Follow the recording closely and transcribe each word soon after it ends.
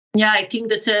Yeah, I think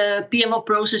that PMO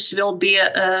process will be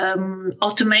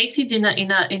automated in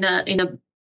a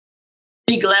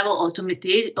big level.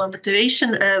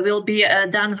 Automation will be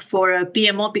done for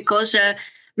PMO because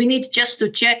we need just to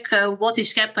check what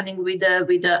is happening with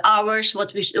the hours,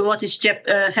 what is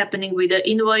happening with the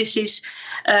invoices,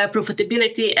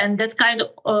 profitability, and that kind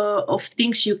of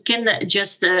things you can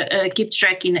just keep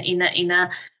track in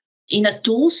a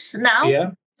tools now.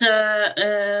 Yeah.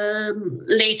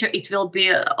 Later it will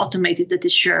be automated, that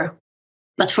is sure.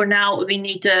 But for now, we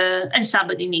need, and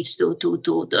somebody needs to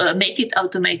make it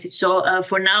automated. So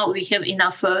for now, we have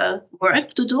enough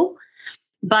work to do.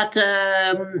 But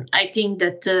I think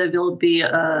that will be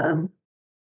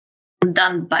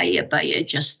done by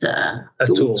just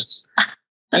tools.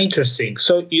 Interesting.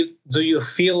 So do you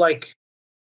feel like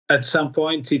at some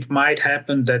point it might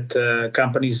happen that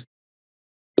companies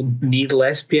need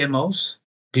less PMOs?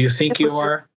 Do you think you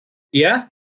are? Yeah?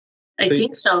 I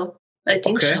think so. I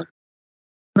think so.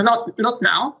 Not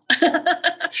now.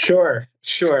 Sure.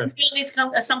 We need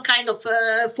some kind of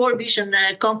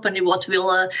FourVision company what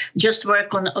will just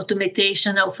work on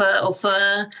automation of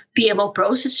PMO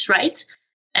process, right?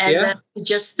 And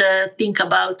just think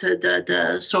about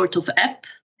the sort of app,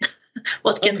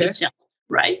 what can be sold,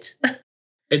 right?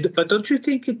 But don't you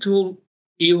think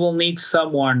you will need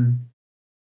someone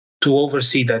to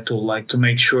oversee that tool, like to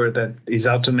make sure that is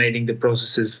automating the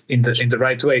processes in the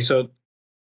right way? So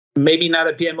maybe not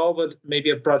a PMO, but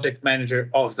maybe a project manager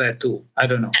of that tool. I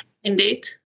don't know. Indeed.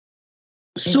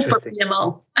 Super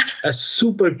PMO. A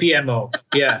super PMO.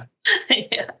 Yeah.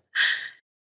 Yeah.